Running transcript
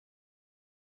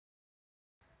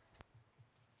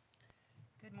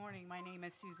Good morning. My name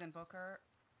is Susan Bucher.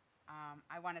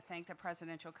 I want to thank the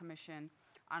Presidential Commission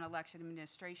on Election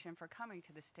Administration for coming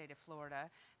to the state of Florida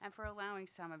and for allowing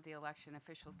some of the election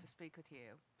officials to speak with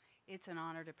you. It's an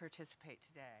honor to participate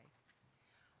today.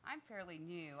 I'm fairly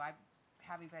new.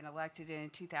 Having been elected in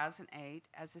 2008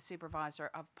 as the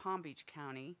supervisor of Palm Beach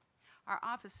County. Our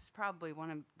office is probably one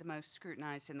of the most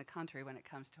scrutinized in the country when it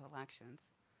comes to elections.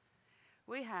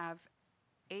 We have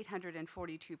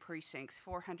 842 precincts,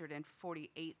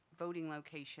 448 voting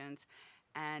locations,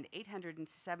 and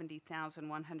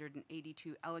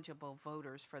 870,182 eligible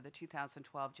voters for the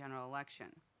 2012 general election.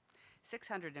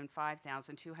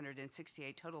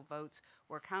 605,268 total votes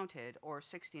were counted, or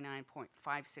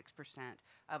 69.56%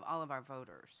 of all of our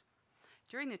voters.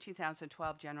 During the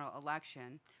 2012 general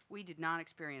election, we did not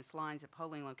experience lines at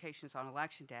polling locations on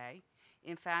Election Day.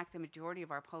 In fact, the majority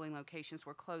of our polling locations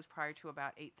were closed prior to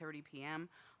about 8:30 p.m.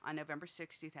 on November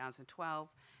 6,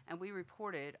 2012, and we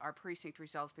reported our precinct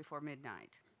results before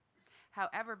midnight.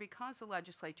 However, because the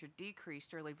legislature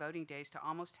decreased early voting days to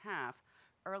almost half,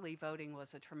 early voting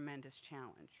was a tremendous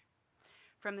challenge.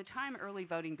 From the time early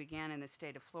voting began in the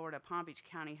state of Florida, Palm Beach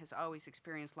County has always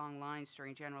experienced long lines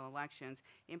during general elections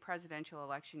in presidential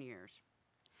election years.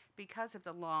 Because of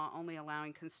the law only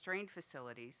allowing constrained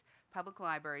facilities, public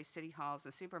libraries, city halls,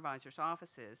 and supervisors'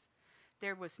 offices,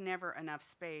 there was never enough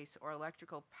space or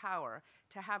electrical power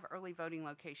to have early voting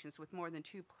locations with more than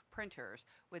two printers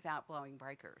without blowing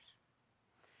breakers.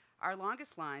 Our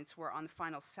longest lines were on the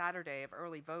final Saturday of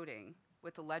early voting,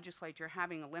 with the legislature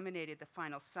having eliminated the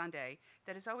final Sunday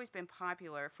that has always been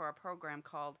popular for a program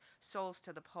called Souls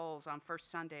to the Polls on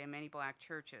First Sunday in many black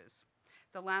churches.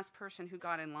 The last person who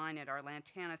got in line at our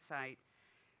Lantana site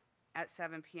at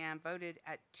 7 p.m. voted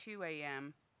at 2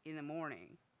 a.m. in the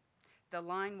morning. The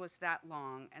line was that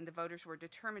long, and the voters were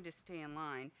determined to stay in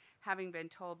line, having been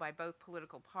told by both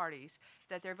political parties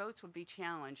that their votes would be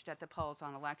challenged at the polls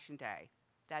on Election Day.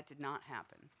 That did not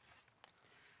happen.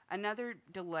 Another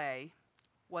delay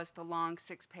was the long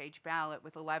 6-page ballot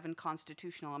with 11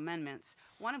 constitutional amendments,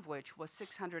 one of which was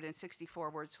 664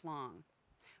 words long.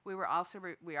 We are also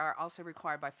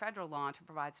required by federal law to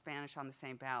provide Spanish on the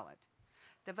same ballot.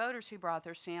 The voters who brought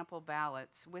their sample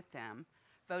ballots with them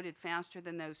voted faster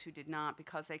than those who did not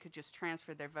because they could just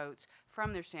transfer their votes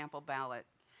from their sample ballot.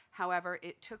 However,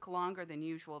 it took longer than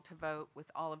usual to vote with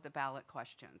all of the ballot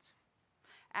questions.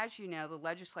 As you know, the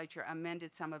legislature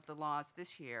amended some of the laws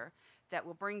this year that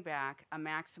will bring back a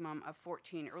maximum of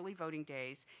 14 early voting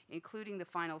days, including the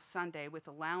final Sunday, with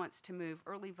allowance to move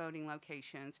early voting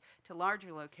locations to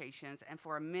larger locations and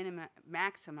for a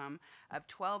maximum of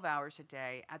 12 hours a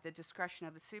day at the discretion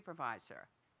of the supervisor.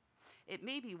 It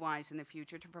may be wise in the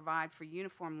future to provide for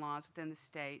uniform laws within the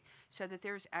state so that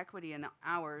there's equity in the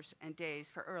hours and days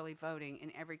for early voting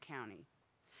in every county.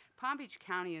 Palm Beach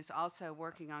County is also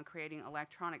working on creating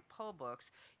electronic poll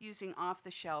books using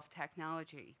off-the-shelf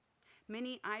technology.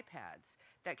 Mini iPads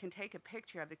that can take a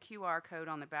picture of the QR code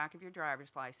on the back of your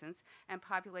driver's license and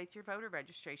populate your voter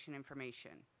registration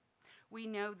information. We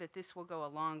know that this will go a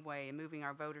long way in moving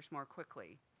our voters more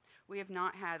quickly. We have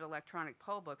not had electronic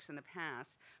poll books in the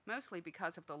past, mostly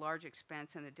because of the large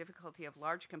expense and the difficulty of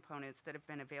large components that have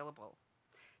been available.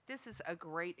 This is a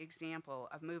great example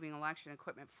of moving election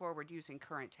equipment forward using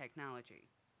current technology.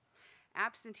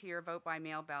 Absentee or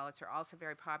vote-by-mail ballots are also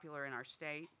very popular in our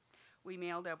state. We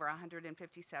mailed over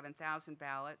 157,000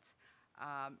 ballots,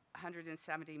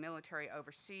 170 military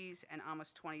overseas, and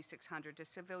almost 2,600 to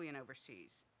civilian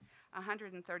overseas.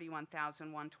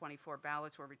 131,124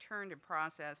 ballots were returned and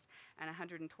processed, and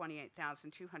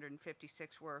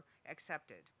 128,256 were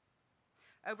accepted.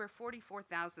 Over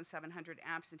 44,700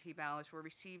 absentee ballots were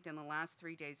received in the last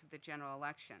 3 days of the general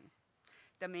election.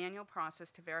 The manual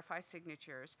process to verify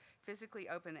signatures, physically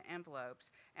open the envelopes,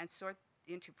 and sort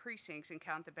into precincts and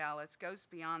count the ballots goes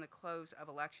beyond the close of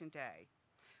Election Day.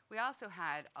 We also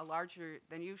had a larger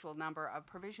than usual number of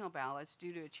provisional ballots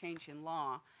due to a change in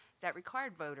law that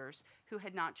required voters who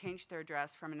had not changed their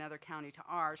address from another county to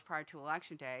ours prior to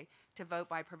Election Day to vote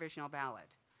by provisional ballot.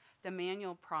 The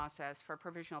manual process for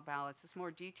provisional ballots is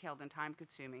more detailed and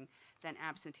time-consuming than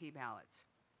absentee ballots.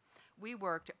 We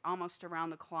worked almost around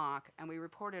the clock, and we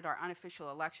reported our unofficial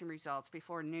election results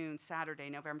before noon Saturday,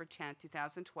 November 10,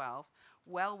 2012,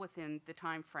 well within the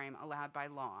time frame allowed by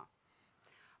law.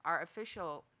 Our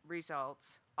official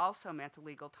results also met the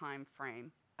legal time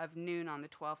frame of noon on the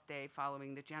 12th day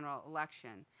following the general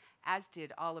election, as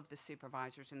did all of the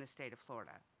supervisors in the state of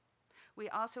Florida. We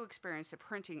also experienced a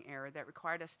printing error that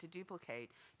required us to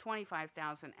duplicate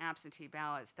 25,000 absentee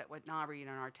ballots that would not read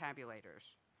on our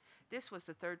tabulators. This was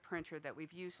the third printer that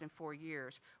we've used in 4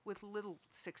 years with little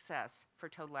success for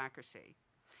total accuracy.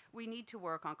 We need to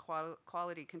work on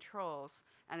quality controls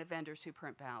and the vendors who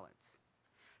print ballots.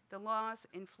 The laws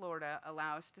in Florida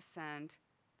allow us to send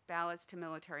ballots to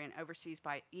military and overseas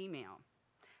by email.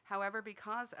 However,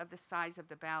 because of the size of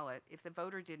the ballot, if the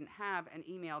voter didn't have an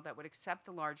email that would accept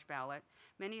the large ballot,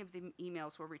 many of the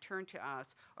emails were returned to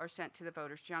us or sent to the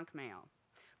voter's junk mail.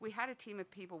 We had a team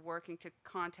of people working to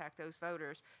contact those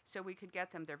voters so we could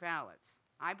get them their ballots.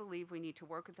 I believe we need to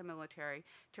work with the military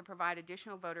to provide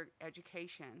additional voter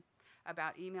education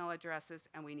about email addresses,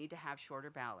 and we need to have shorter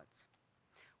ballots.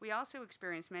 We also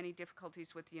experienced many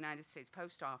difficulties with the United States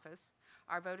Post Office.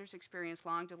 Our voters experienced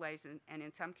long delays and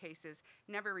in some cases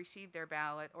never received their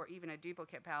ballot or even a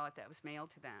duplicate ballot that was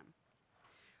mailed to them.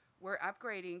 We're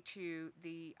upgrading to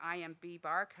the IMB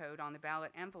barcode on the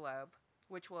ballot envelope,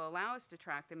 which will allow us to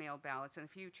track the mailed ballots in the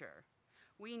future.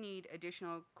 We need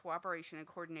additional cooperation and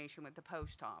coordination with the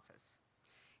post office.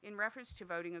 In reference to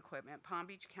voting equipment, Palm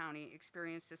Beach County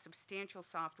experienced a substantial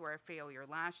software failure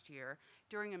last year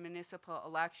during a municipal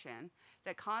election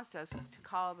that caused us to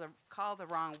call the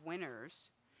wrong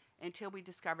winners until we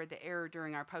discovered the error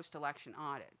during our post-election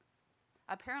audit.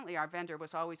 Apparently, our vendor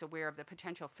was always aware of the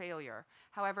potential failure.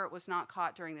 However, it was not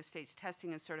caught during the state's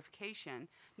testing and certification,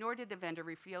 nor did the vendor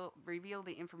reveal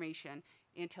the information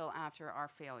until after our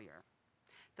failure.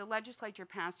 The legislature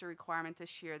passed a requirement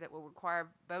this year that will require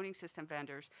voting system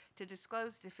vendors to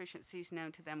disclose deficiencies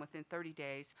known to them within 30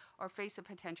 days or face a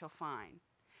potential fine.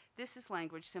 This is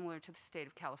language similar to the state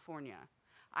of California.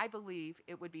 I believe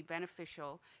it would be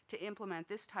beneficial to implement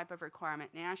this type of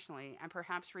requirement nationally and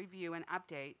perhaps review and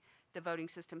update the voting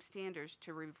system standards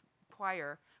to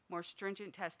require more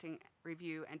stringent testing,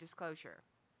 review, and disclosure.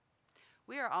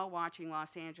 We are all watching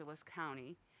Los Angeles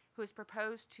County, who has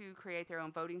proposed to create their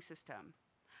own voting system.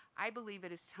 I believe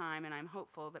it is time, and I'm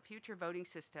hopeful that future voting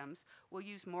systems will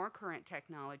use more current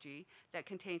technology that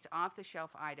contains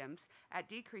off-the-shelf items at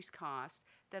decreased cost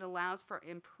that allows for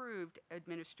improved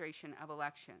administration of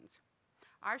elections.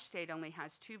 Our state only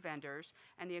has 2 vendors,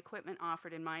 and the equipment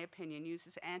offered, in my opinion,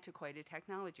 uses antiquated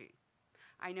technology.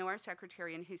 I know our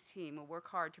secretary and his team will work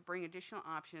hard to bring additional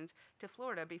options to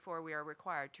Florida before we are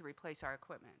required to replace our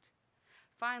equipment.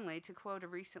 Finally, to quote a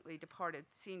recently departed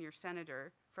senior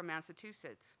senator from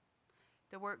Massachusetts,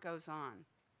 "The work goes on.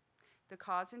 The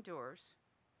cause endures,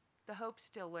 the hope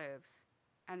still lives,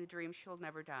 and the dream shall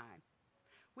never die."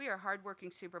 We are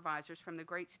hardworking supervisors from the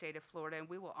great state of Florida, and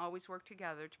we will always work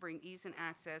together to bring ease and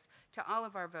access to all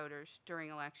of our voters during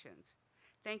elections.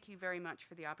 Thank you very much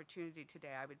for the opportunity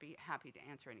today. I would be happy to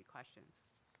answer any questions.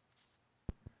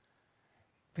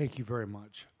 Thank you very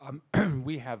much.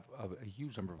 We have a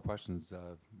huge number of questions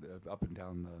up and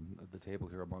down the table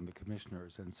here among the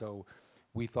commissioners, and so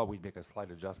we thought we'd make a slight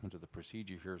adjustment to the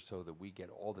procedure here so that we get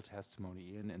all the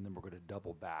testimony in, and then we're going to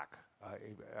double back.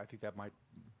 I think that might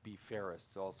be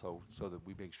fairest also, so that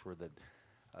we make sure that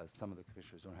some of the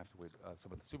commissioners don't have to wait,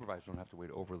 some of the supervisors don't have to wait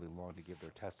overly long to give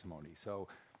their testimony. So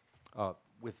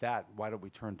with that, why don't we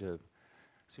turn to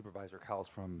Supervisor Cowles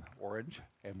from Orange,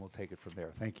 and we'll take it from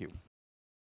there. Thank you.